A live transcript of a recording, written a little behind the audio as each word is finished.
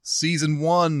Season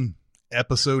 1,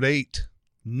 Episode 8,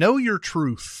 Know Your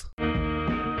Truth.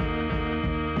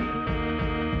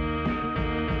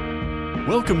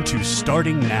 Welcome to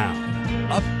Starting Now,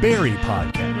 a Barry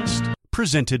podcast,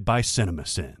 presented by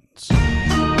CinemaSins.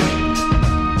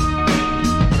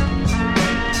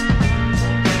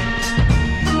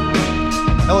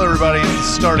 Hello, everybody. It's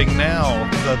Starting Now,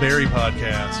 the Barry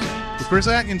podcast, with Chris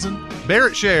Atkinson,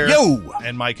 Barrett Scher, Yo!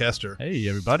 and Mike Hester. Hey,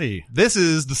 everybody. This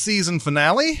is the season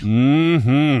finale,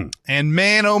 Mm-hmm. and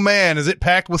man, oh man, is it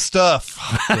packed with stuff.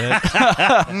 It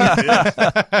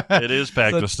is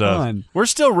packed That's with stuff. fun. We're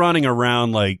still running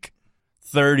around like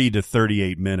 30 to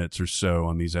 38 minutes or so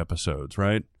on these episodes,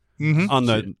 right? Mm-hmm. On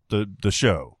the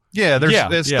show. Yeah, there's Yeah,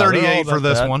 it's yeah, 38 they're all for about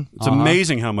this that. one. It's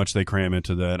amazing how much they cram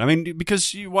into that. I mean,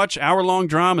 because you watch hour-long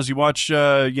dramas, you watch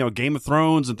Game of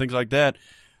Thrones and things like that,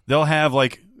 they'll have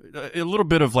like a little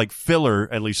bit of like filler,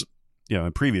 at least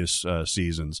in previous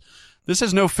seasons. This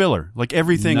has no filler. Like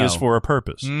everything No. is for a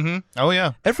purpose. Mm-hmm. Oh,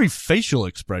 yeah. Every facial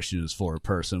expression is for a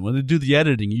person. When they do the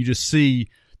editing, you just see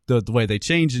the way they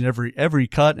change, and every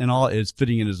cut and all is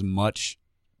fitting in as much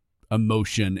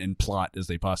emotion and plot as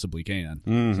they possibly can.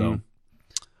 Mhm. So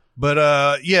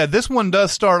But, yeah, this one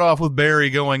does start off with Barry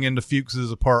going into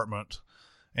Fuchs's apartment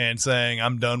and saying,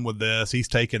 I'm done with this. He's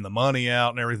taking the money out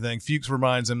and everything. Fuchs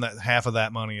reminds him that half of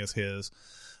that money is his.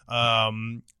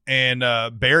 And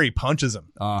Barry punches him.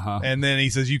 And then he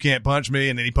says, you can't punch me.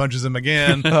 And then he punches him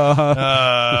again.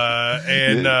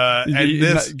 And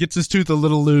this gets his tooth a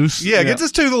little loose. yeah, gets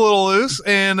his tooth a little loose.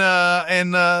 And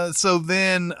so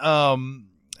then,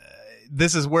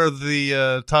 this is where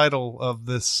the title of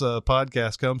this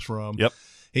podcast comes from. Yep.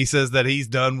 He says that he's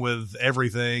done with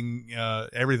everything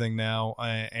now,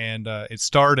 and it's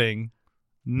starting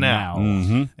now.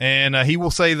 Mhm. And he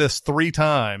will say this 3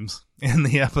 times in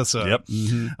the episode. Yep.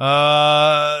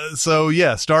 So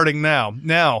yeah, starting now.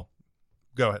 Now,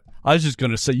 go ahead. I was just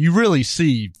going to say, you really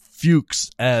see Fuchs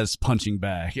as punching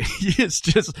bag. It's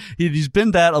just, he's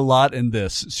been that a lot in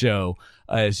this show.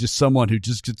 It's just someone who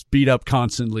just gets beat up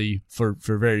constantly for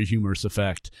very humorous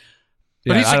effect.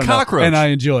 But he's I a don't know. cockroach. And I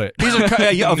enjoy it. He's of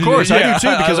course, I do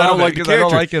too, because I don't like the character. I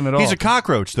don't like him at all. He's a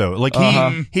cockroach, though. Like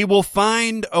he will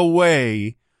find a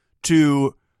way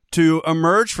to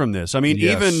emerge from this. I mean,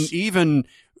 Yes. even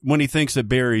when he thinks that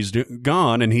Barry's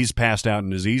gone and he's passed out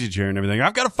in his easy chair and everything,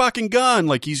 I've got a fucking gun.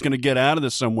 Like he's going to get out of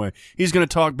this some way. He's going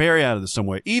to talk Barry out of this some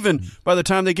way. Even by the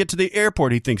time they get to the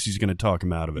airport, he thinks he's going to talk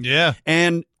him out of it. Yeah.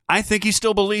 And I think he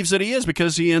still believes that he is,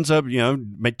 because he ends up,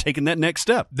 taking that next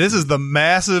step. This is the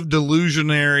massive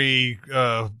delusionary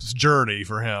journey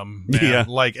for him. Man. Yeah.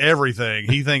 Like everything.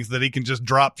 He thinks that he can just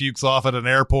drop Fuchs off at an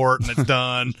airport and it's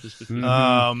done.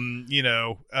 And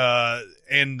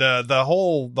the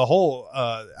whole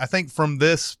I think from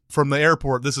the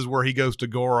airport, this is where he goes to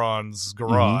Goron's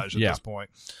garage at Yeah. this point.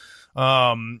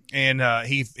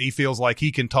 He feels like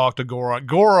he can talk to Goron.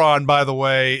 Goron, by the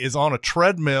way, is on a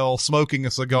treadmill smoking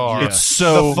a cigar. It's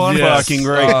so The fun- fucking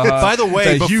great. By the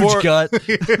way, It's a before huge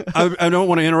gut. I don't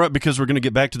want to interrupt because we're going to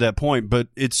get back to that point, but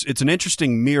it's an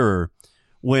interesting mirror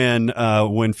when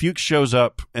Fuchs shows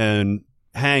up and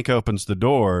Hank opens the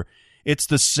door. It's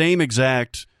the same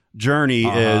exact journey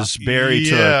as Barry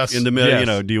Yes. took in the middle.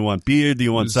 Yes. Do you want beer? Do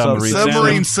you want submarine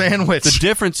Submarine sandwich? sandwich. The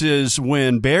difference is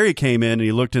when Barry came in and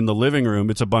he looked in the living room,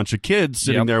 it's a bunch of kids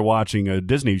sitting Yep. there watching a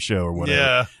Disney show or whatever.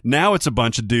 Yeah. Now it's a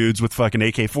bunch of dudes with fucking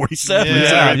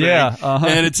AK-47s. Yeah.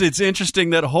 And it's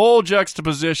interesting, that whole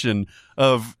juxtaposition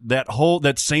of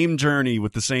that same journey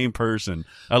with the same person.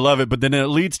 I love it. But then it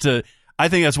leads to, I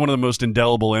think that's one of the most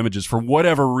indelible images, for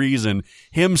whatever reason,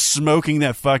 him smoking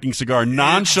that fucking cigar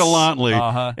nonchalantly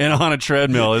and on a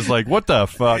treadmill is like, what the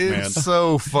fuck, man? It's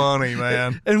so funny,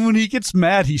 man. And when he gets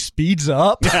mad, he speeds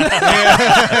up.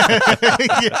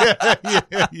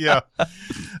 Yeah.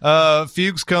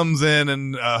 Fuchs comes in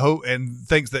and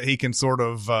thinks that he can sort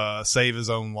of save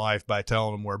his own life by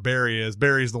telling him where Barry is.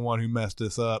 Barry's the one who messed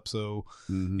this up, so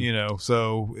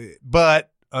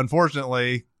but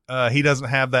unfortunately, he doesn't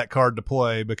have that card to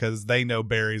play because they know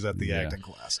Barry's at the acting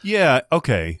class. Yeah,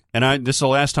 okay. And this is the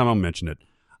last time I'll mention it.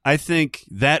 I think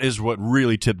that is what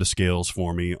really tipped the scales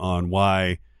for me on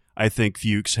why I think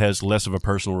Fuchs has less of a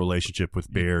personal relationship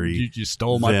with Barry. You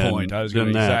stole my than- point. I was going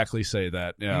to than that. exactly say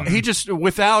that. Yeah. He just,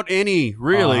 without any,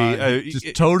 really,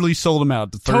 just totally sold him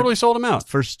out. totally sold him out.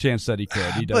 First chance that he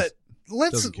could. He does.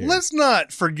 But doesn't care. let's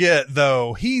not forget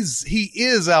though, he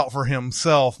is out for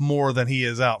himself more than he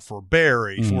is out for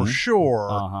Barry, for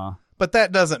sure. but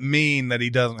that doesn't mean that he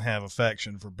doesn't have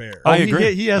affection for Barry. I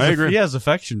agree. He has I agree. he has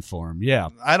affection for him. Yeah,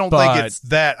 I don't think it's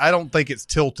that. I don't think it's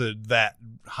tilted that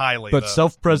highly. but though.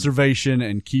 self-preservation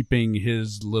and keeping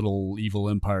his little evil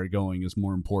empire going is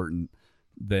more important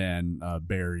than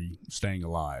Barry staying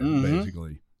alive,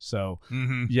 basically. So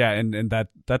yeah, and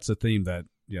that's a theme that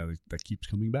that keeps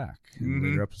coming back in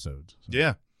later episodes. So,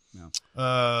 yeah.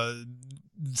 yeah.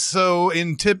 So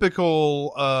in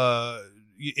typical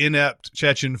inept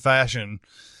Chechen fashion,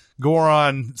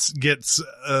 Goran gets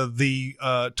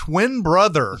the twin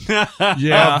brother.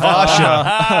 Yeah.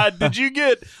 Vasha. Did you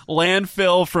get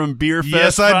landfill from Beer Fest?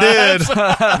 Yes, I did.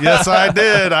 vibes? Yes, I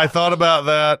did. I thought about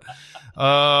that.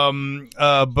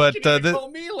 But You can call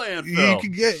me landfill. you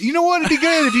could get. You know what? It'd be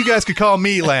good if you guys could call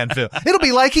me landfill. It'll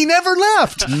be like he never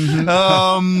left.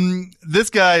 This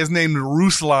guy is named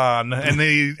Ruslan,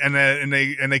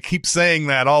 and they keep saying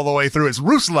that all the way through. It's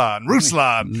Ruslan.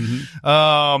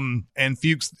 And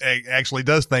Fuchs actually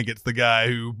does think it's the guy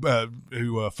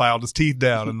who filed his teeth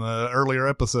down in the earlier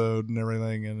episode and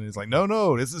everything. And he's like,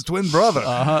 no, it's his twin brother.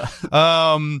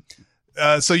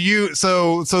 So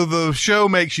the show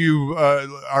makes you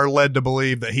are led to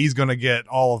believe that he's going to get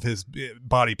all of his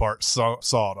body parts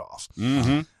sawed off.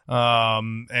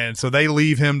 And so they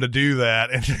leave him to do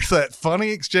that. And there's that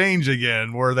funny exchange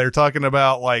again where they're talking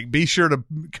about like, be sure to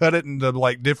cut it into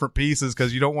like different pieces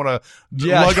because you don't want to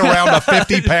lug around a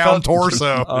 50-pound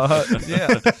torso.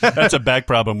 Yeah. That's a back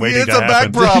problem waiting It's to a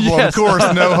back happen. problem, Yes. of course.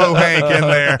 NoHo Hank in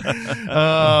there.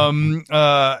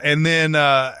 And then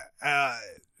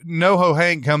NoHo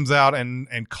Hank comes out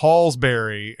and calls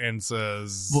Barry and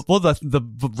says, Well, the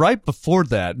right before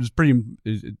that is pretty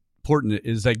important.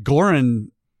 Is that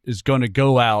Goran is going to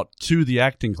go out to the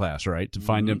acting class, right, to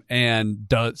find him, and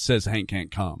says Hank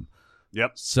can't come.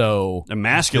 Yep. So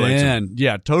Emasculates him. then,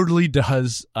 yeah, totally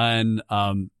does, and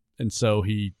so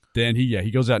he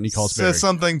goes out and he calls Barry. says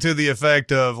something to the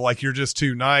effect of like, you're just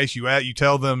too nice. You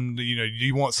tell them, do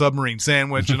you want submarine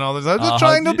sandwich and all this. I'm just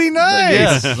trying to be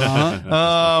nice. Yes.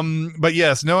 But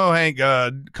yes, NoHo Hank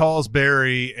calls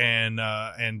Barry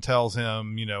and tells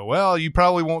him, well, you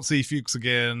probably won't see Fuchs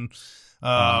again.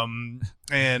 But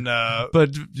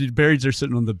Barry's there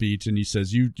sitting on the beach, and he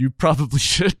says, "You probably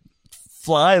should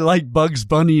fly like Bugs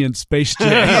Bunny in Space Jam."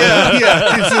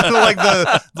 It's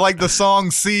like the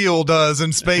song Seal does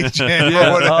in Space Jam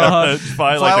or whatever.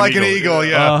 Fly Like an eagle,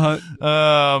 yeah.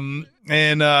 Uh-huh.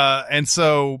 And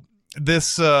so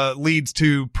this leads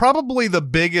to probably the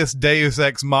biggest Deus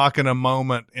Ex Machina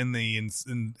moment in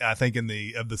I think of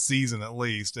the season at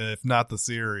least, if not the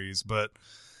series, but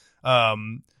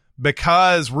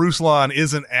because Ruslan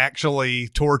isn't actually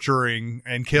torturing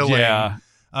and killing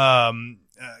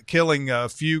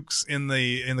Fuchs in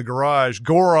the garage,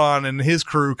 Goran and his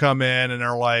crew come in and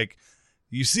are like,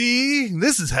 you see,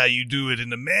 this is how you do it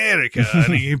in America.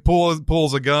 And he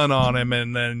pulls a gun on him,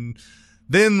 and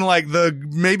then like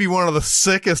maybe one of the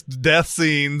sickest death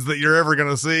scenes that you're ever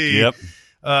gonna see. Yep.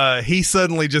 He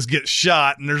suddenly just gets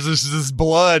shot, and there's this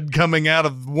blood coming out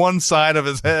of one side of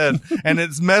his head, and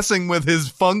it's messing with his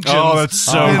functions. Oh, that's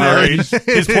so great.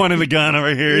 He's pointing the gun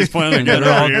over here. He's pointing the gun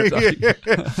over here.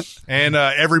 And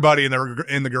everybody in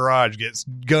the garage gets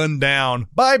gunned down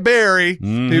by Barry,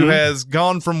 who has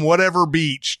gone from whatever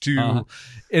beach to.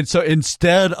 And so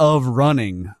instead of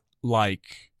running like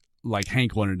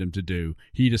Hank wanted him to do,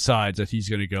 he decides that he's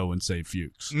going to go and save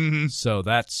Fuchs. So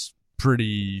that's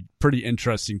pretty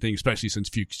interesting thing, especially since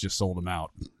Fuchs just sold him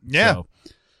out. Yeah. So,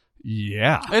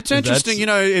 yeah. It's interesting.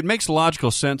 It makes logical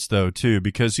sense though too,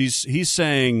 because he's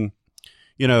saying,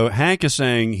 Hank is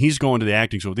saying he's going to the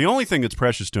acting school. The only thing that's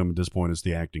precious to him at this point is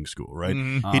the acting school, right?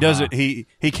 He doesn't. He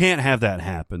can't have that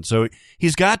happen. So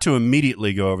he's got to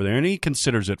immediately go over there, and he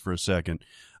considers it for a second.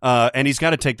 And he's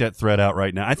got to take that threat out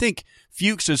right now. I think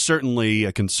Fuchs is certainly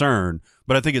a concern,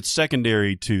 but I think it's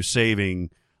secondary to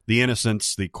saving the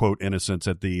innocents, the quote innocents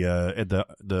at the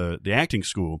acting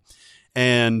school.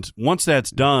 And once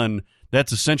that's done,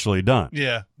 that's essentially done.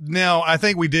 Yeah. Now, I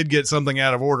think we did get something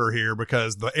out of order here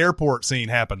because the airport scene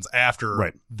happens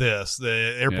after this.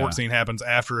 The airport scene happens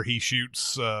after he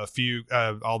shoots Fuchs,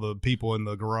 all the people in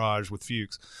the garage with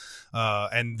Fuchs.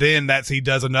 And then he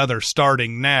does another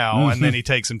starting now, and then he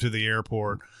takes him to the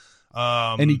airport.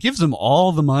 And he gives him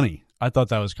all the money. I thought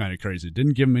that was kind of crazy.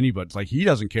 Didn't give him any, but like he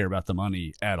doesn't care about the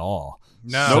money at all.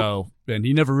 No. So, and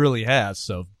he never really has.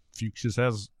 So Fuchs just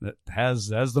has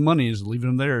the money, is leaving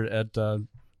him there at the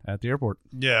airport.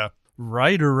 Yeah.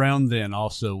 Right around then,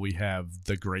 also we have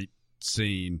the great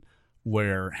scene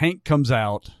where Hank comes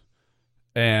out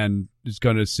and is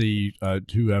going to see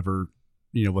whoever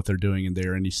what they're doing in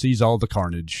there, and he sees all the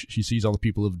carnage. He sees all the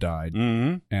people who've died,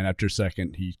 Mm-hmm. and after a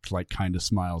second, he like kind of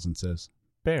smiles and says,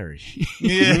 "Barry."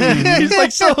 Yeah.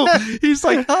 He's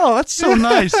like, "Oh, that's so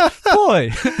nice,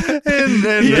 boy."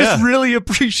 And he yeah. just really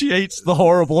appreciates the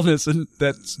horribleness and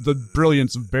that's the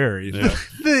brilliance of Barry. Yeah.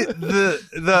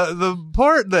 the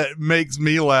part that makes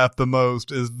me laugh the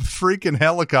most is the freaking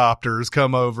helicopters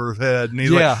come overhead, and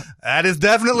he's Yeah. like, "That is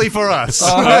definitely for us."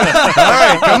 All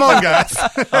right, come on, guys.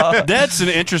 That's an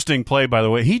interesting play, by the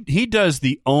way. He does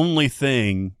the only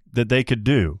thing that they could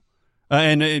do.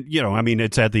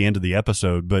 It's at the end of the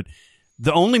episode, but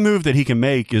the only move that he can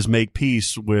make is make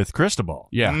peace with Cristobal.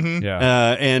 Yeah, Mhm.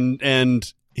 yeah.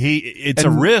 It's a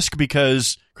risk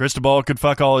because Cristobal could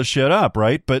fuck all his shit up,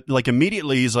 right? But like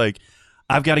immediately he's like,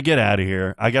 I've got to get out of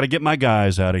here. I got to get my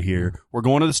guys out of here. We're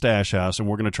going to the stash house and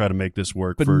we're going to try to make this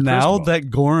work. But for now Cristobal. that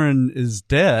Goran is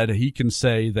dead, he can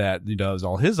say that it was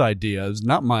all his ideas,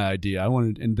 not my idea. I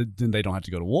wanted, and then they don't have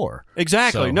to go to war.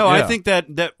 Exactly. So, no, I yeah. think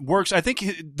that works. I think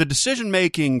the decision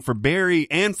making for Barry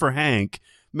and for Hank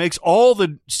makes all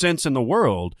the sense in the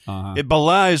world. Uh-huh. It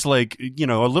belies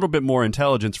a little bit more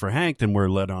intelligence for Hank than we're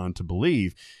led on to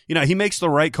believe. He makes the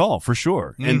right call for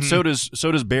sure, and so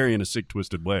does Barry in a sick,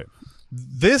 twisted way.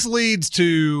 This leads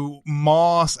to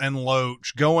Moss and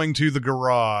Loach going to the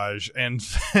garage, and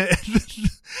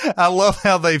I love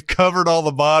how they've covered all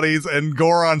the bodies, and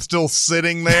Goran's still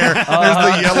sitting there. There's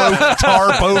the yellow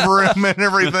tarp over him and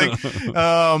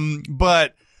everything.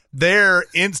 But they're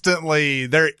instantly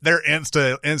those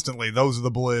are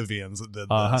the Bolivians that did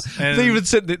this. And They even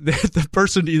said that the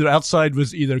person either outside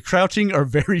was either crouching or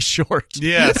very short.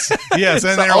 yes, and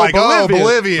they're Oh, like,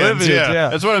 Bolivians, yeah.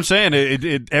 That's what I'm saying.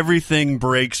 It everything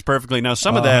breaks perfectly. Now,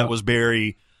 some of that was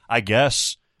Barry, I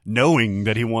guess, knowing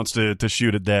that he wants to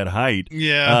shoot at that height.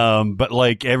 Yeah. But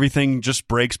like everything just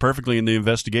breaks perfectly in the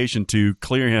investigation to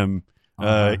clear him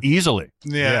easily.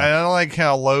 Yeah, and I like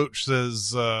how Loach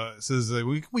says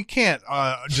that we can't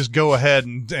just go ahead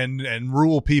and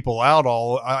rule people out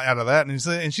out of that,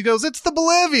 and she goes, "It's the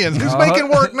Bolivians who's making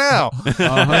work now,"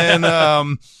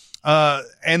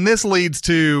 and this leads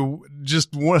to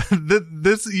just one.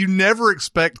 This you never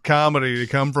expect comedy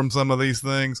to come from some of these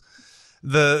things.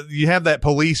 You have that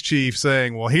police chief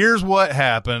saying, "Well, here's what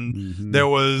happened. Mm-hmm. There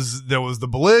was the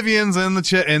Bolivians and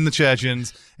the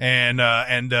Chechens,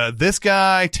 and this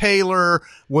guy Taylor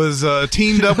was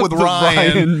teamed up with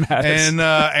Ryan, Ryan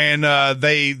and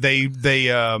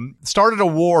they started a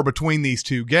war between these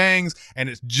two gangs, and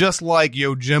it's just like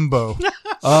Yojimbo."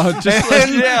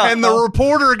 And the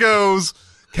reporter goes,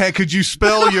 "Hey, could you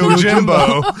spell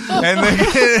Yojimbo?"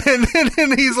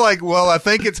 and he's like, "Well, I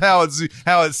think it's how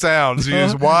it sounds. You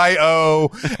use Y-O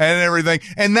and everything."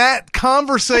 And that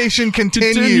conversation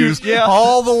continues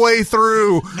all the way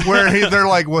through where they're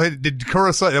like, "Well, did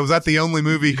Kurosawa, was that the only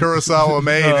movie Kurosawa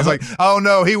made?" And he's like, "Oh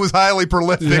no, he was highly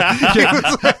prolific."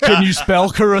 Can you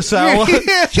spell Kurosawa?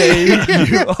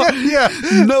 Yeah.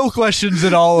 No questions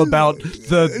at all about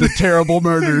the terrible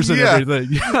murders and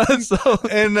everything. So,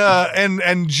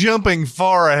 and jumping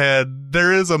far ahead,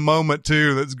 there is a moment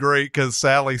too that's great because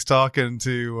Sally's talking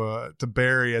to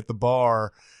Barry at the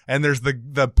bar, and there's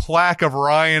the plaque of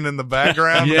Ryan in the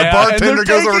background. Yeah, the bartender and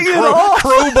they're goes over taking it off.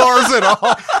 crowbars it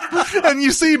off, and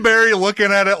you see Barry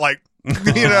looking at it like,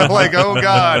 like, oh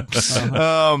god.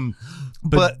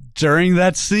 But during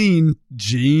that scene,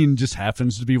 Gene just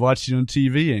happens to be watching on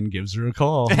TV and gives her a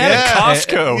call. At a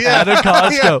Costco. Yeah. At a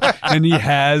Costco. And he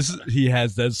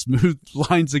has those smooth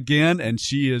lines again, and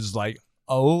she is like,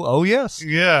 oh yes.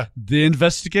 yeah. The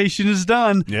investigation is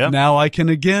done. Yeah. Now I can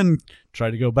again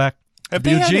try to go back Have to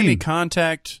they had Eugene. any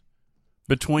contact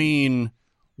between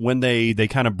when they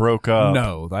kind of broke up?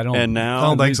 No, I don't. And now? I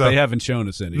don't think so. They haven't shown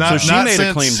us any. Not, So she not made a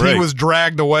since clean break. he was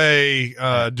dragged away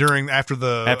after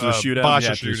the shootout? Boscha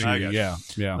Yeah, shooting. I got you.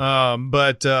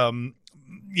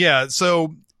 Yeah.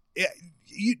 So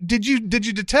did you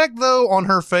detect though on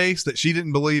her face that she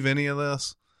didn't believe any of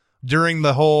this during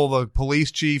the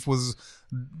police chief was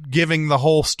giving the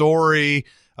whole story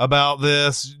about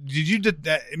this? Did you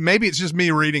maybe it's just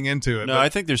me reading into it? No, I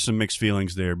think there's some mixed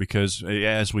feelings there because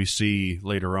as we see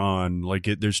later on,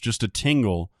 there's just a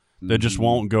tingle that just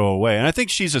won't go away. And I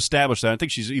think she's established that. I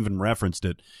think she's even referenced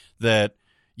it that,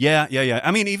 yeah.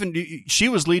 I mean, even she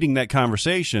was leading that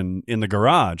conversation in the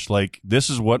garage. Like,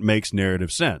 this is what makes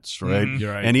narrative sense, right?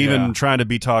 You're right. And even Yeah. trying to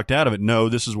be talked out of it. No,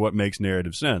 this is what makes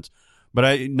narrative sense. But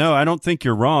I don't think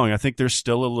you're wrong. I think there's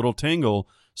still a little tingle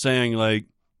saying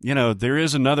there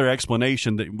is another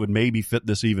explanation that would maybe fit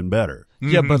this even better.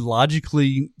 Yeah, but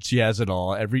logically, she has it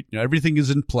all. Everything is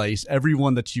in place.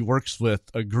 Everyone that she works with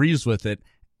agrees with it,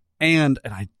 and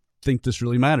I think this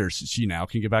really matters. She now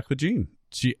can get back with Gene.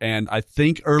 And I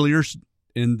think earlier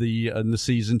in the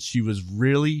season, she was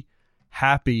really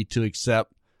happy to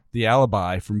accept the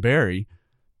alibi from Barry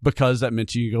because that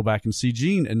meant she could go back and see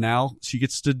Gene. And now she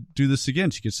gets to do this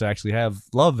again. She gets to actually have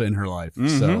love in her life.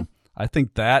 Mm-hmm. So I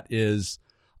think that is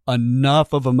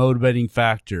enough of a motivating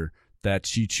factor that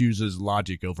she chooses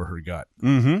logic over her gut.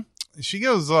 Mm-hmm. She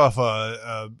goes off.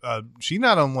 She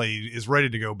not only is ready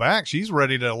to go back, she's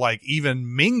ready to like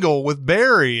even mingle with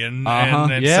Barry and Yeah,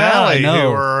 Sally, I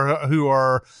know. who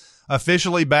are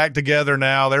officially back together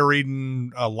now. They're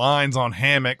reading lines on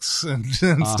hammocks and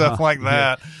stuff like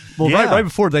that. Well, Yeah. right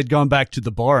before they'd gone back to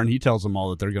the bar, and he tells them all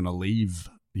that they're going to leave.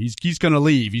 He's going to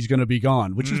leave. He's going to be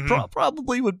gone, which is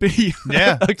probably would be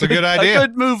Yeah, it's a good idea. A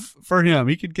good move for him.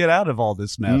 He could get out of all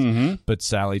this mess. Mm-hmm. But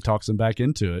Sally talks him back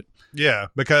into it. Yeah,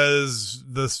 because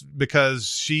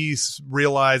she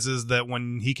realizes that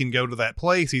when he can go to that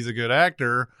place, he's a good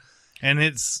actor, and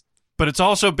But it's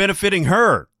also benefiting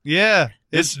her. yeah,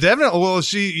 it's definitely. Well,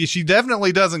 she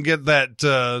definitely doesn't get that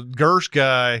Gersh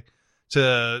guy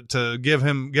to give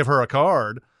her a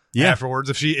card afterwards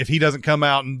if he doesn't come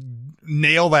out and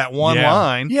nail that one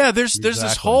line. Yeah, there's this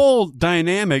Exactly. whole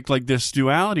dynamic, like this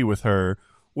duality with her,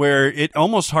 where it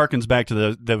almost harkens back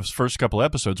to those first couple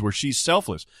episodes where she's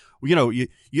selfless. You know,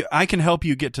 I can help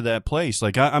you get to that place.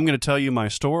 Like I'm going to tell you my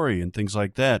story and things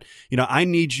like that. You know, I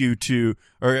need you to,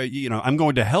 or I'm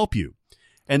going to help you.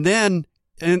 And then,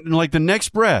 and like the next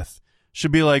breath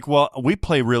should be like, well, we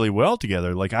play really well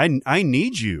together. Like I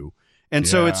need you. And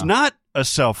so it's not a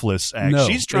selfless act. No,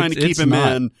 She's trying to keep it's him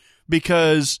not. in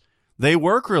because they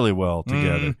work really well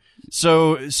together.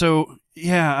 So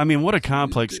yeah, I mean, what a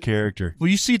complex character. Well,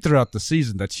 you see throughout the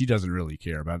season that she doesn't really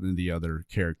care about any of the other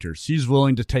characters. She's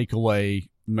willing to take away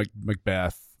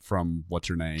Macbeth from what's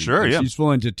her name. Sure, And yeah. she's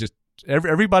willing to just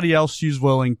everybody else. She's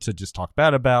willing to just talk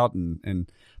bad about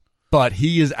but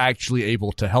he is actually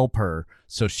able to help her,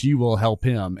 so she will help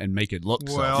him and make it look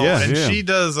Well, selfless. and yeah. she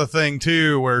does a thing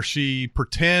too where she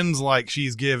pretends like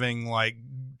she's giving like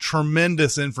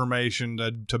tremendous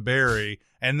information to Barry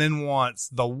and then wants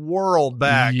the world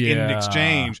back in Yeah.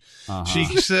 exchange. Uh-huh. She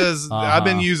says, I've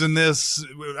been using this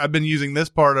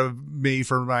part of me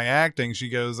for my acting. She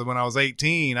goes, when I was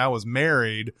 18, I was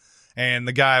married and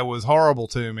the guy was horrible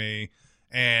to me,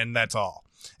 and that's all.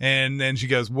 And then she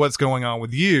goes, what's going on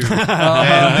with you?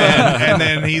 and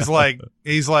then he's like,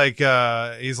 just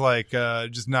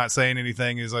not saying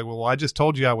anything. He's like, well, I just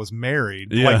told you I was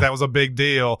married. Yeah. Like that was a big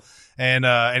deal. And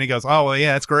he goes, oh, well,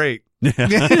 yeah, that's great.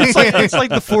 It's like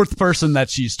the fourth person that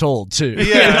she's told too.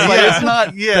 Yeah, it's, like, yeah, it's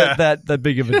not yeah. that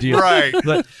big of a deal, Right.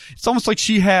 But it's almost like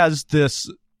she has this.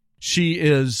 She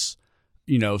is,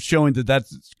 showing that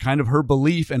that's kind of her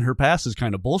belief, and her past is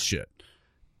kind of bullshit.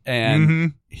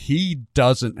 And he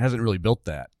hasn't really built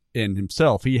that in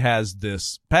himself. He has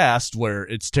this past where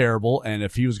it's terrible, and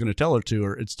if he was going to tell her to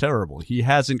her, it's terrible. He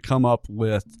hasn't come up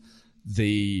with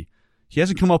the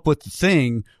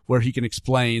thing where he can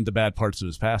explain the bad parts of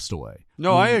his past away.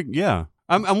 No,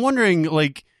 I'm wondering,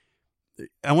 like,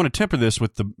 I want to temper this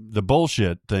with the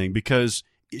bullshit thing because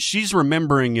she's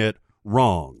remembering it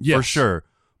wrong for Yes. sure.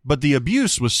 But the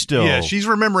abuse was still she's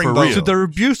remembering for both. real. So their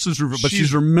abuse is, but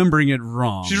she's remembering it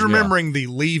wrong. She's remembering the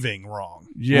leaving wrong.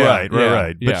 Yeah.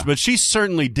 Right. Yeah. But she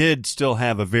certainly did still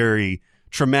have a very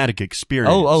traumatic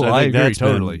experience. Oh, I think agree that's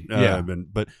totally. Yeah.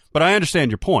 but I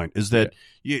understand your point is that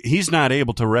he's not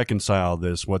able to reconcile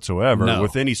this whatsoever No.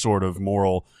 with any sort of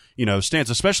moral,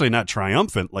 stance, especially not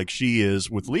triumphant like she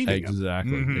is with leaving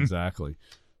him. Exactly.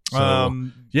 So,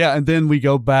 and then we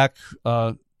go back.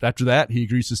 After that, he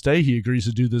agrees to stay. He agrees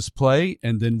to do this play,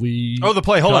 and then we. Oh, the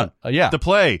play. Hold on. The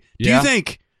play. Do Yeah. you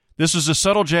think this is a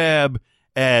subtle jab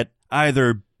at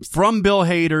either from Bill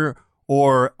Hader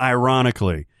or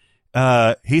ironically?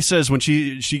 He says when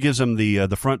she gives him the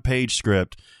front page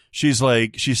script, he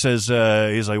says,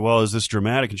 he's like, well, is this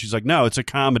dramatic? And she's like, no, it's a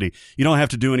comedy. You don't have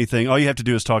to do anything. All you have to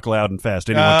do is talk loud and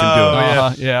fast. Anyone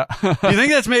can do it. Yeah. Do you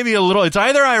think that's maybe a little? It's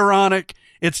either ironic.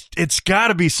 It's got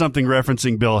to be something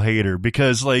referencing Bill Hader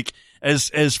because, like,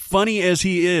 as funny as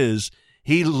he is,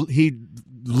 he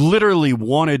literally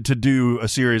wanted to do a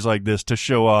series like this to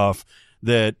show off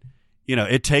that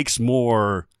it takes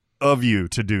more of you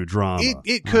to do drama.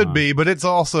 It could be, but it's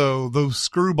also those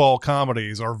screwball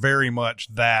comedies are very much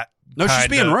that. No, she's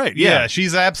being right. Yeah, Yeah.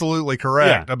 she's absolutely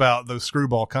correct about those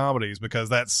screwball comedies because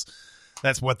that's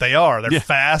what they are. They're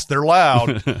fast, they're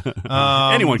loud.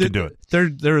 Anyone can do it.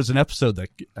 There is an article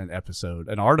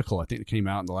I think that came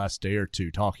out in the last day or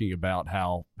two talking about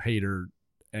how Hader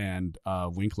and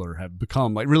Winkler have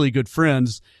become like really good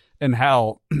friends, and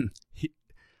how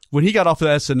when he got off of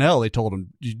SNL, they told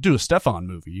him, "You do a Stefan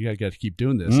movie. You got to keep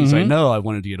doing this." He's like, "No, I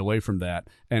wanted to get away from that."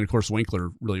 And of course, Winkler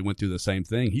really went through the same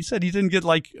thing. He said he didn't get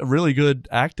like really good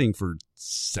acting for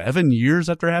 7 years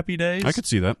after Happy Days. I could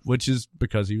see that, which is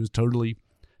because he was totally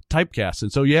typecast.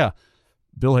 And so, yeah,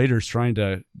 Bill Hader's trying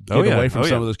to get away from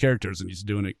some of those characters, and he's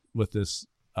doing it with this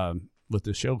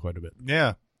show quite a bit.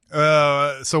 Yeah.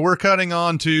 So we're cutting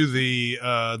on to the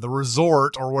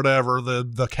resort or whatever,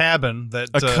 the cabin that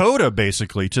a coda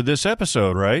basically to this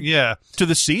episode, right? Yeah, to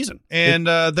the season. And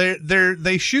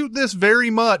they shoot this very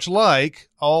much like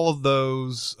all of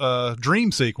those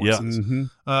dream sequences.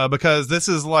 Because this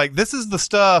is the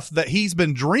stuff that he's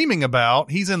been dreaming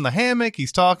about. He's in the hammock,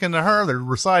 he's talking to her, they're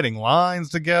reciting lines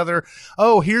together.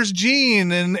 Oh, here's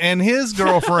Gene and his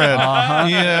girlfriend.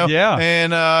 You know? Yeah.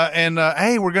 And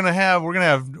hey, we're gonna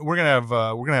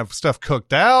have stuff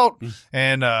cooked out,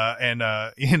 and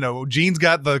you know, Gene's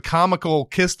got the comical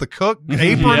kiss the cook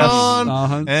apron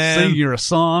on, and singing her a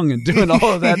song and doing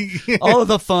all of that, all of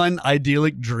the fun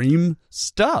idyllic dream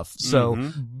stuff.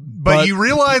 So, but you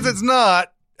realize it's not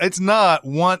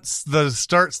once the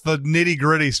nitty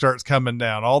gritty starts coming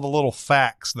down, all the little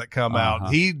facts that come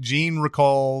out. Gene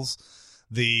recalls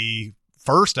the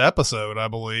first episode, I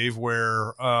believe,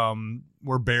 where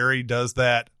Barry does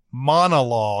that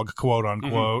monologue, quote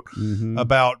unquote,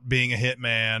 about being a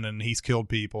hitman and he's killed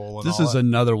people. And this is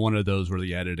another one of those where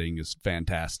the editing is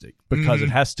fantastic because it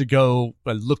has to go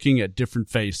looking at different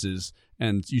faces,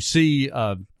 and you see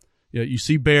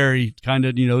Barry kind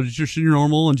of, just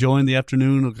normal, enjoying the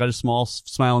afternoon, got a small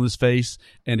smile on his face,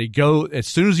 and as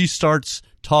soon as he starts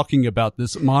talking about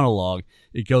this monologue,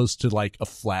 it goes to like a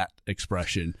flat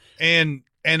expression. And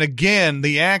again,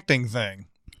 the acting thing.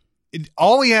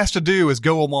 All he has to do is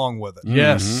go along with it.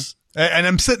 Yes. And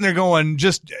I'm sitting there going,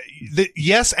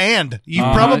 yes, and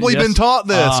you've probably been taught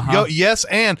this. Go, yes,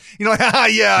 and yeah,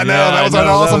 I know that was an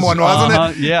awesome one,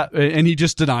 wasn't it? Yeah, and he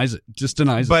just denies it.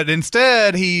 But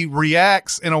instead, he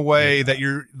reacts in a way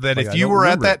that if you were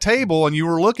at that table and you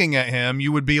were looking at him,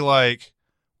 you would be like,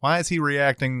 why is he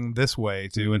reacting this way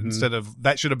to it instead of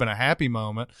that should have been a happy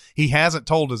moment? He hasn't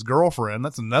told his girlfriend.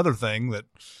 That's another thing that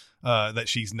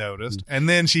she's noticed. And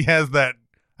then she has that,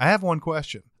 I have one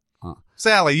question.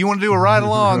 Sally, you want to do a ride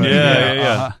along?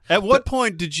 Yeah. At what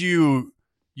point did you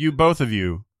both of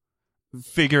you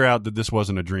figure out that this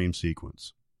wasn't a dream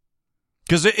sequence?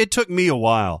 Because it took me a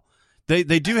while.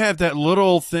 They do have that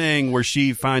little thing where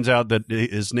she finds out that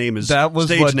his name is that was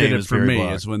stage what name did it is for Barry me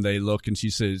Block. is when they look and she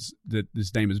says that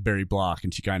his name is Barry Block,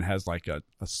 and she kind of has like a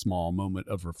small moment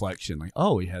of reflection, like,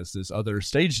 oh, he has this other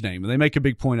stage name, and they make a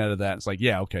big point out of that. It's like,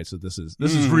 yeah, okay, so this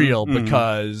is real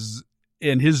because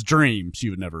in his dream she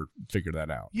would never figure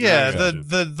that out. Yeah,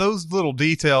 those little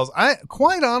details. I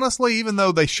quite honestly, even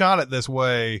though they shot it this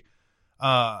way,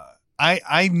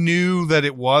 I knew that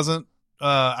it wasn't.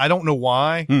 I don't know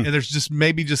why. And there's just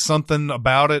maybe just something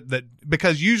about it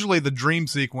because usually the dream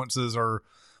sequences are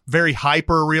very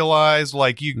hyper realized,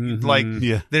 like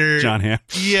they're John Hamm.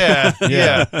 Yeah.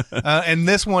 And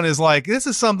this one is like, this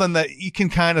is something that you can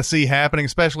kind of see happening,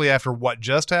 especially after what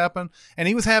just happened. And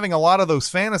he was having a lot of those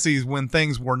fantasies when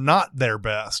things were not their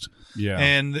best. Yeah.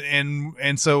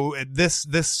 And so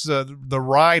the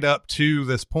ride up to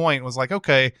this point was like,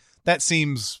 okay, that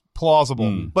seems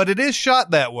plausible, but it is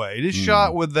shot that way. It is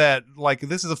shot with that, like,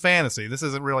 this is a fantasy. This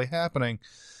isn't really happening,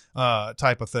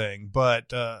 type of thing.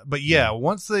 But yeah,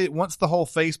 once the whole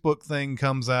Facebook thing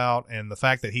comes out and the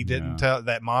fact that he didn't tell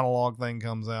that monologue thing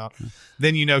comes out,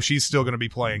 then she's still going to be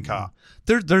playing cop.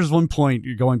 There's one point,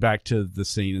 going back to the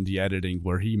scene in the editing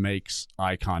where he makes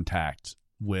eye contact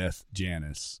with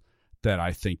Janice that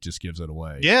I think just gives it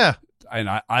away. Yeah. And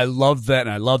I love that, and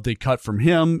I love the cut from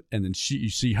him, and then you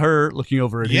see her looking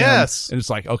over at him, and it's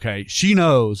like, okay, she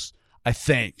knows, I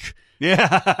think. Yeah,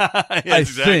 I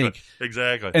think.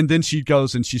 Exactly. And then she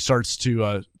goes and she starts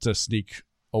to sneak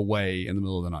away in the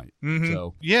middle of the night.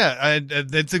 So yeah,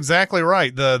 that's exactly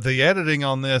right. The editing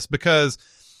on this, because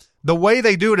the way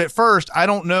they do it at first, I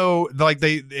don't know, like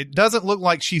it doesn't look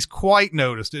like she's quite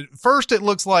noticed. At first it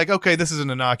looks like, okay, this is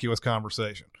an innocuous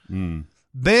conversation.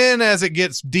 Then as it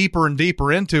gets deeper and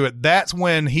deeper into it, that's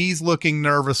when he's looking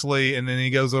nervously, and then he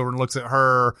goes over and looks at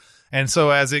her. And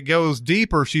so as it goes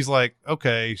deeper, she's like,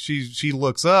 okay, she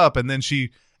looks up, and then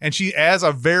she, as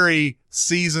a very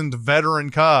seasoned veteran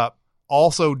cop,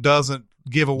 also doesn't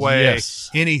give away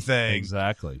anything.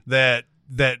 Exactly. That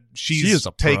she's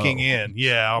taking in.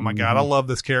 Yeah. Oh my God. I love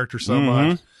this character so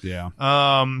much. Yeah.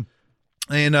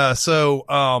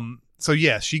 So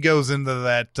yeah, she goes into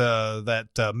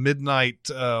that midnight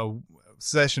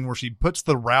session where she puts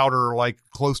the router like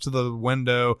close to the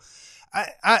window.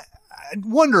 I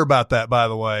wonder about that, by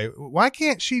the way. Why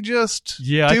can't she just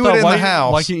do I it thought, in why, the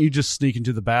house? Why can't you just sneak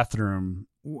into the bathroom?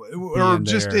 Or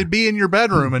just there? be in your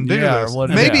bedroom and do Yeah, or this.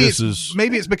 whatever. Maybe Yeah.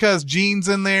 maybe it's because Jean's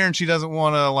in there and she doesn't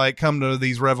want to like come to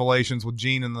these revelations with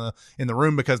Jean in the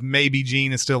room because maybe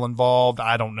Jean is still involved.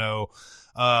 I don't know.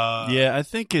 Yeah, I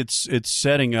think it's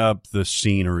setting up the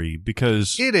scenery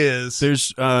because It is.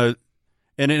 there's and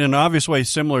in an obvious way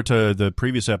similar to the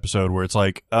previous episode where it's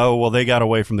like, oh well, they got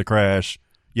away from the crash,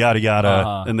 yada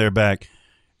yada, and they're back.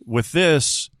 With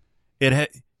this,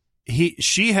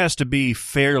 she has to be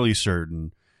fairly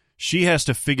certain. She has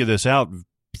to figure this out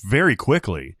very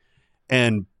quickly,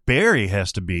 and Barry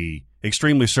has to be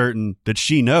extremely certain that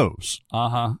she knows.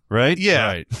 Right? Yeah.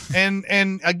 Right.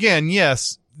 And again,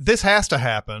 yes, this has to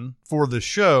happen for the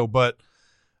show, but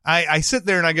I sit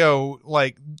there and I go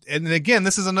like, and again,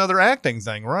 this is another acting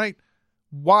thing, right?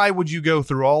 Why would you go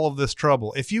through all of this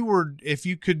trouble? If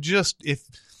she could just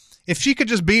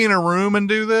be in a room and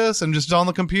do this and just on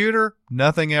the computer,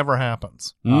 nothing ever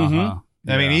happens. I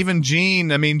mean, even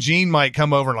Jean might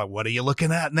come over and like, what are you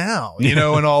looking at now? You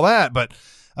know, and all that. But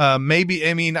maybe,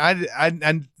 I mean,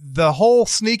 and the whole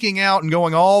sneaking out and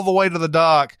going all the way to the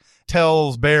dock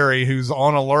tells Barry, who's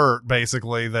on alert,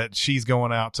 basically, that she's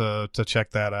going out to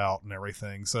check that out and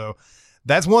everything. So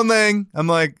that's one thing. I'm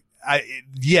like,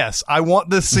 yes, I want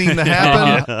this scene to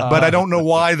happen, but I don't know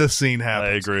why this scene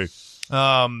happens. I agree.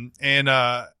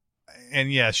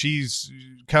 And yeah, she's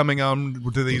coming on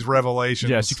to these revelations.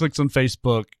 Yeah, she clicks on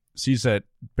Facebook, sees that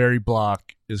Barry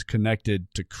Block is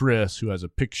connected to Chris, who has a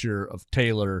picture of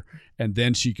Taylor, and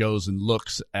then she goes and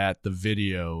looks at the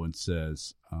video and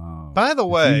says, oh, By the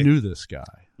way, who knew this guy?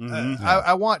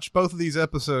 I watched both of these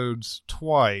episodes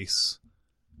twice.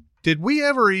 Did we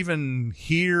ever even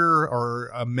hear or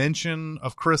a mention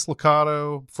of Chris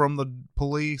Licata from the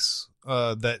police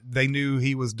that they knew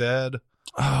he was dead?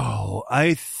 Oh,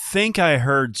 I think I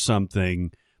heard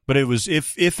something, but it was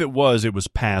if it was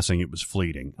passing, it was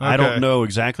fleeting. I Okay. don't know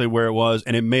exactly where it was,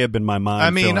 and it may have been my mind. I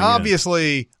mean, filling in.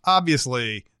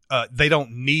 obviously, we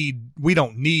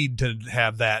don't need to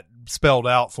have that spelled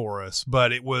out for us,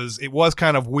 but it was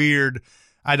kind of weird.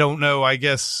 I don't know. I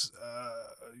guess,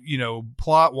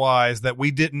 plot wise that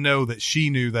we didn't know that she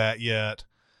knew that yet.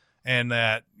 And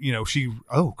that,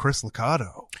 Chris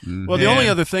Licata. Well, the only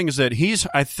other thing is that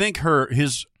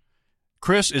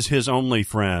Chris is his only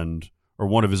friend or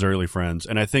one of his early friends,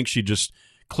 and I think she just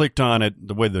clicked on it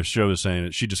the way the show is saying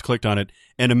it. She just clicked on it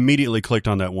and immediately clicked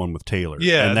on that one with Taylor.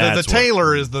 Yeah, and the that's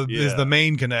Taylor is the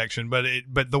main connection,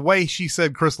 but the way she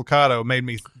said Chris Licata made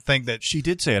me think that she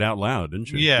did say it out loud, didn't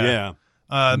she? Yeah.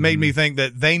 Made me think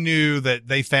that they knew that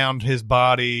they found his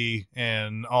body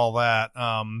and all that.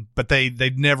 But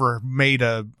they'd never made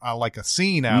a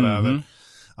scene out of it.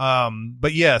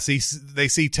 But yes, they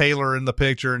see Taylor in the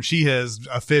picture, and she has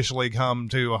officially come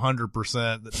to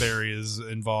 100% that Barry is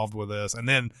involved with this, and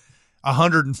then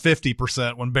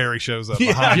 150% when Barry shows up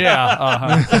behind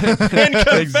him. And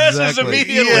confesses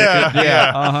immediately.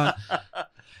 Yeah.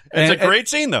 It's a great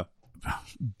scene, though.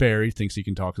 Barry thinks he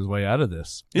can talk his way out of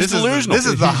this. He's delusional. This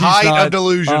is the He's height not- of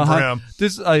delusion for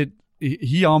him.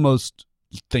 He almost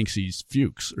thinks he's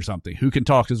Fuchs or something, who can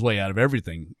talk his way out of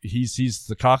everything. He's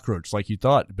the cockroach like you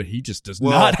thought, but he just does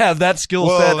not have that skill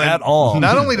set at all.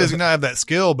 Not only does he not have that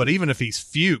skill, but even if he's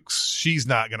Fuchs, she's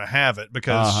not going to have it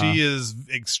because she is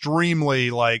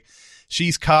extremely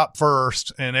she's cop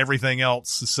first and everything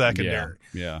else is secondary.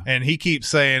 Yeah. And he keeps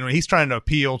saying he's trying to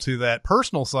appeal to that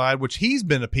personal side, which he's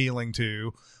been appealing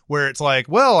to, where it's like,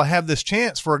 well, I have this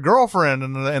chance for a girlfriend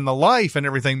and the life and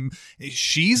everything.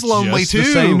 She's lonely Just too.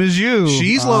 the same as you.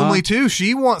 She's lonely too.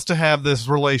 She wants to have this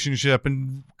relationship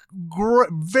and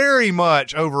very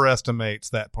much overestimates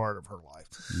that part of her life.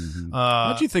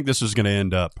 How do you think this was going to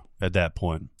end up at that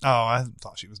point? Oh, I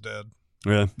thought she was dead.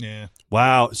 Yeah. Yeah.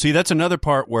 Wow. See, that's another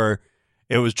part where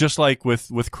it was just like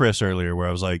with Chris earlier, where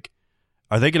I was like,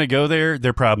 are they going to go there?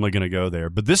 They're probably going to go there.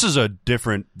 But this is a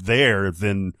different there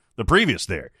than the previous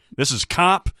there. This is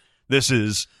cop. This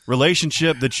is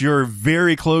relationship that you're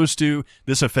very close to.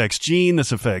 This affects Jean.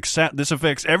 This affects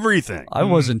everything. I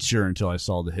wasn't sure until I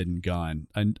saw the hidden gun.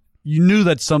 And you knew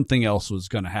that something else was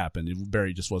going to happen.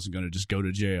 Barry just wasn't going to just go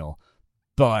to jail.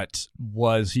 But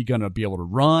was he going to be able to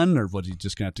run, or was he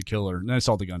just going to have to kill her? And I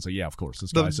saw the gun and say, yeah, of course.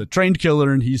 This guy's a trained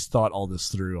killer, and he's thought all this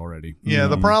through already. Yeah,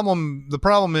 the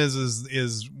problem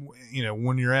is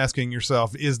when you're asking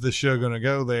yourself, is the show going to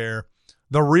go there?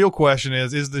 The real question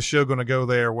is the show going to go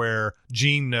there where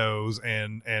Jean knows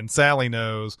and Sally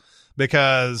knows?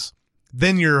 Because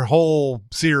then your whole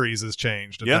series has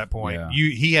changed at Yeah. that point. Yeah.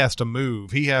 He has to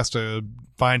move. He has to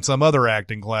find some other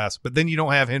acting class. But then you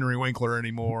don't have Henry Winkler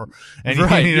anymore, and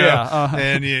Right, you know, yeah, uh-huh.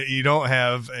 and you don't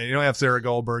have Sarah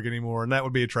Goldberg anymore, and that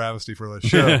would be a travesty for the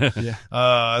show.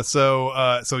 Yeah.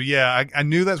 So yeah, I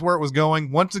knew that's where it was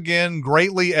going. Once again,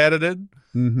 greatly edited.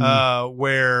 Mhm.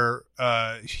 Where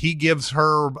he gives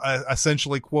her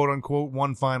essentially, quote unquote,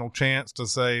 one final chance to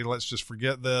say, let's just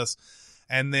forget this.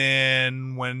 And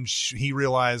then when he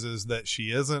realizes that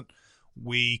she isn't,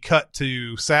 we cut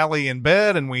to Sally in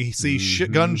bed and we see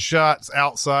gunshots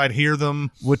outside, hear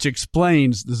them. Which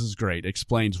explains, this is great,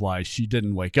 explains why she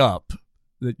didn't wake up.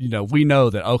 That, we know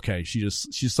that, okay, she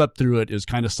slept through it. It was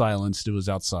kind of silenced. It was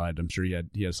outside. I'm sure he had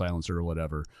a silencer or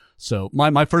whatever. So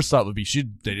my first thought would be,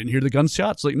 they didn't hear the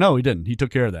gunshots? Like, no, he didn't. He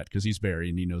took care of that because he's Barry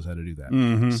and he knows how to do that.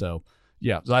 Mhm. So,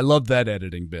 yeah, I love that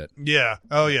editing bit. Yeah.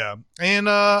 Oh yeah. And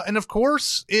of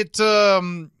course it,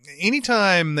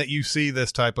 anytime that you see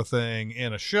this type of thing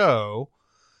in a show,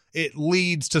 it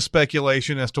leads to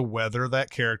speculation as to whether that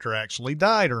character actually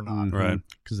died or not. Right.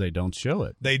 Because they don't show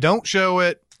it. They don't show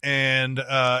it, and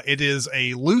it is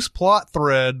a loose plot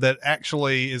thread that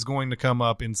actually is going to come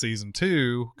up in season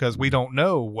 2 because we don't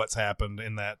know what's happened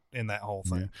in that whole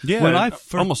thing. Yeah, When I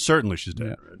almost certainly she's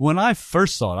dead. Yeah. When I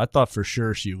first saw it, I thought for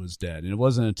sure she was dead. And it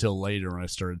wasn't until later when I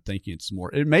started thinking it's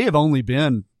more. It may have only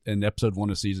been in episode 1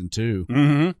 of season 2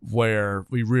 Mm-hmm. where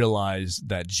we realize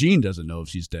that Jean doesn't know if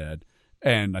she's dead.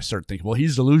 And I started thinking, well,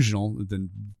 he's delusional. Then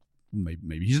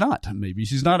maybe he's not. Maybe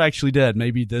she's not actually dead.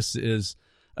 Maybe this is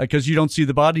because you don't see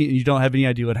the body and you don't have any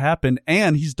idea what happened.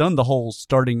 And he's done the whole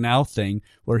starting now thing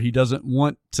where he doesn't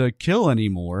want to kill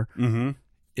anymore. Mm-hmm.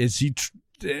 Is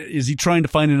he trying to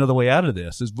find another way out of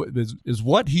this? Is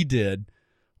what he did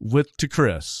to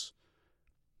Chris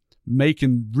make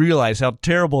him realize how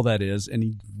terrible that is, and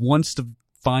he wants to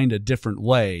find a different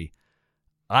way?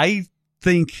 I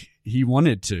think he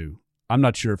wanted to. I'm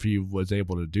not sure if he was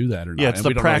able to do that or not. Yeah, it's and the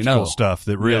we don't really practical know. stuff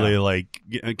that really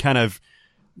kind of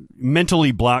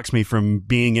mentally blocks me from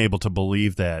being able to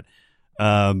believe that.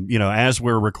 As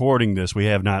we're recording this, we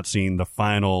have not seen the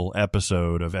final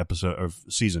episode of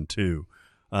season 2.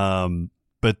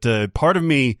 But part of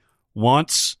me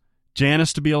wants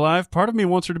Janice to be alive. Part of me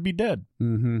wants her to be dead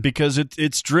because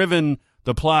it's driven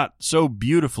the plot so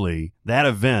beautifully, that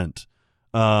event,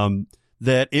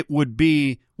 that it would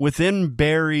be within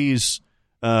Barry's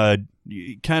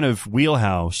kind of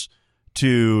wheelhouse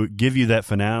to give you that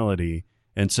finality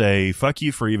and say, fuck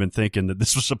you for even thinking that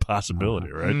this was a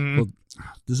possibility, right? Well,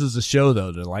 this is a show,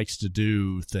 though, that likes to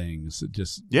do things. It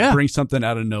just Yeah. brings something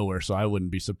out of nowhere, so I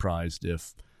wouldn't be surprised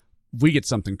if we get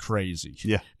something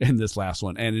crazy in this last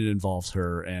one, and it involves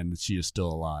her, and she is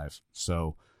still alive.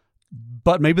 So,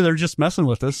 but maybe they're just messing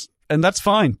with us, and that's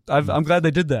fine. I'm glad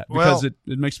they did that because it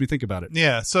makes me think about it.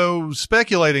 Yeah, so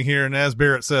speculating here, and as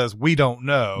Barrett says, we don't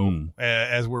know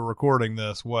as we're recording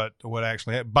this what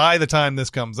actually happened. By the time this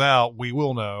comes out, we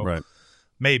will know. Right.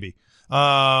 Maybe.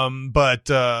 But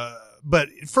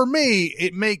for me,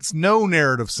 it makes no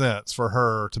narrative sense for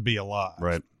her to be alive.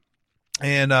 Right.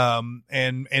 And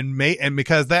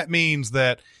because that means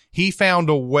that he found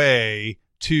a way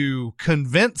to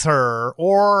convince her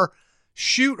or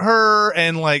shoot her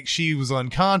and like she was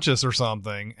unconscious or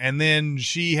something, and then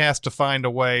she has to find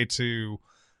a way to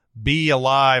be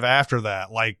alive after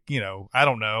that. Like, I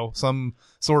don't know, some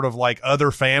sort of like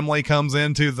other family comes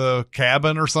into the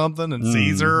cabin or something and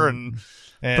sees her and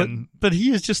but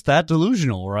he is just that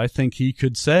delusional, where I think he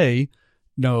could say,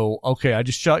 no, okay, I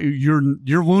just shot you.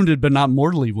 You're wounded, but not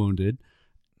mortally wounded.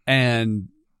 And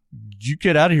you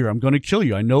get out of here. I'm going to kill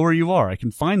you. I know where you are. I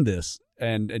can find this.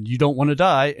 And you don't want to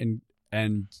die.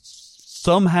 And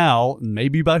somehow,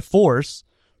 maybe by forces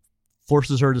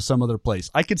her to some other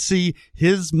place. I could see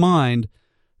his mind,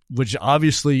 which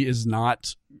obviously is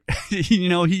not,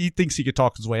 he thinks he could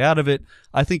talk his way out of it.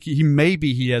 I think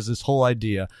he has this whole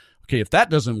idea. Okay, if that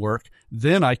doesn't work,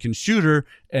 then I can shoot her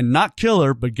and not kill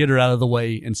her, but get her out of the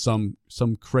way in some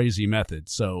crazy method.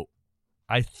 So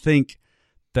I think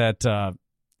that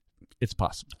it's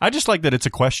possible. I just like that it's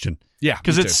a question. Yeah,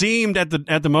 because it seemed at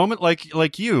the moment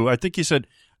like you. I think you said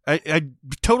I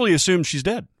totally assumed she's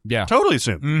dead. Yeah, totally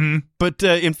assumed. Mm-hmm. But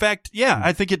in fact,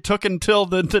 I think it took until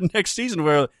the next season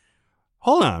where,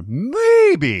 hold on,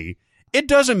 maybe it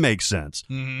doesn't make sense,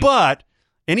 but.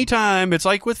 Anytime, it's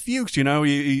like with Fuchs,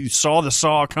 you saw the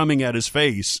saw coming at his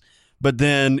face, but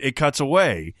then it cuts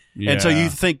away. Yeah. And so you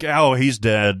think, oh, he's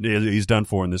dead. He's done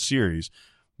for in this series.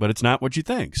 But it's not what you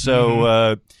think.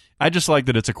 So I just like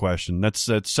that it's a question. That's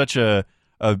such a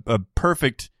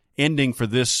perfect ending for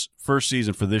this first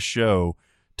season, for this show,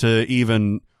 to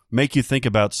even make you think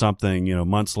about something,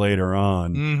 months later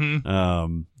on.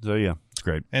 Mm-hmm. So yeah, it's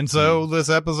great. And so this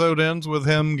episode ends with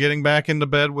him getting back into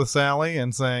bed with Sally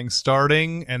and saying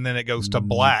starting, and then it goes to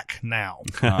black now.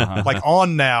 Like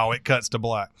on now, it cuts to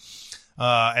black.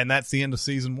 And that's the end of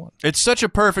season 1. It's such a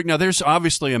perfect. Now, there's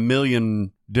obviously a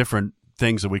million different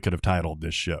things that we could have titled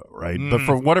this show, right? But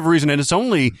for whatever reason, and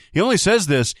he only says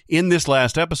this in this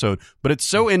last episode, but it's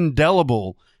so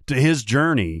indelible to his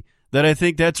journey that I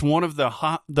think that's one of the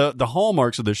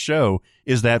hallmarks of the show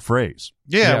is that phrase.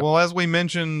 Yeah, well, as we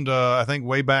mentioned, I think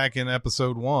way back in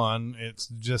episode 1, it's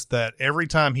just that every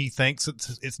time he thinks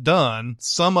it's done,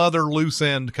 some other loose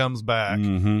end comes back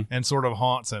and sort of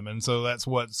haunts him. And so that's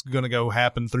what's going to go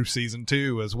happen through season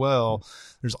 2 as well.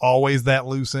 There's always that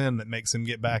loose end that makes him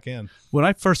get back in. When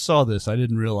I first saw this, I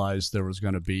didn't realize there was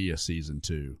going to be a season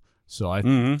 2. So I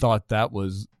thought that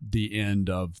was the end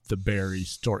of the Barry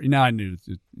story. Now, I knew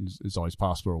it's always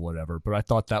possible or whatever, but I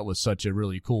thought that was such a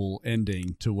really cool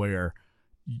ending to where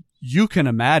you can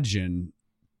imagine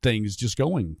things just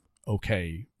going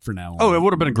okay for now on. Oh, it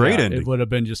would have been a great ending. It would have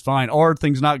been just fine. Or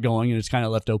things not going, and it's kind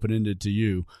of left open-ended to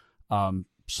you.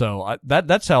 So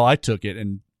that's how I took it,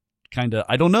 and kind of,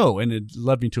 I don't know, and it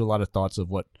led me to a lot of thoughts of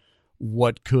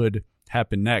what could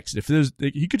happen next. If there's,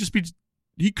 he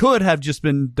could have just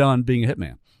been done being a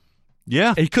hitman.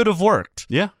 Yeah. It could have worked.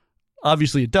 Yeah.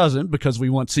 Obviously it doesn't because we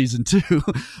want season 2,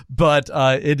 but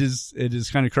it is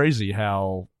kind of crazy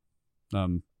how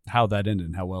that ended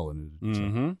and how well it ended.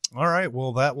 So. All right.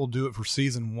 Well, that will do it for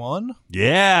season 1.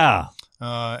 Yeah.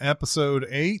 Episode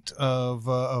 8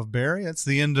 of Barry. That's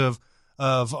the end of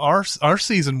our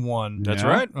season 1. That's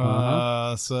right.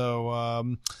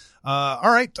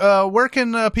 All right. Where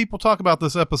can people talk about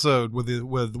this episode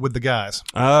with the guys?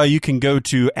 You can go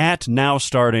to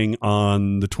 @NowStarting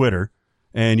on the Twitter,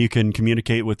 and you can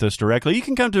communicate with us directly. You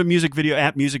can come to Music Video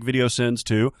 @MusicVideoSins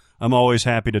too. I'm always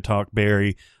happy to talk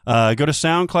Barry. Go to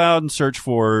SoundCloud and search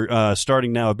for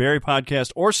Starting Now, a Barry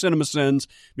podcast, or CinemaSins.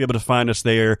 Be able to find us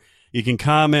there. You can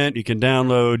comment, you can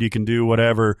download, you can do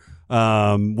whatever.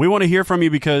 We want to hear from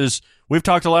you because we've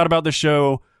talked a lot about the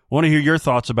show. Want to hear your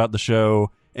thoughts about the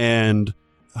show. And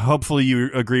hopefully you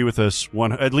agree with us,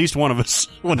 at least one of us,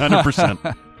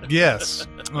 100%. Yes.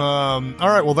 All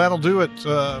right. Well, that'll do it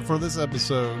for this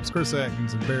episode. It's Chris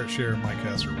Atkins and Barrett Sher and Mike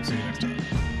Hester. We'll see you next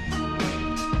time.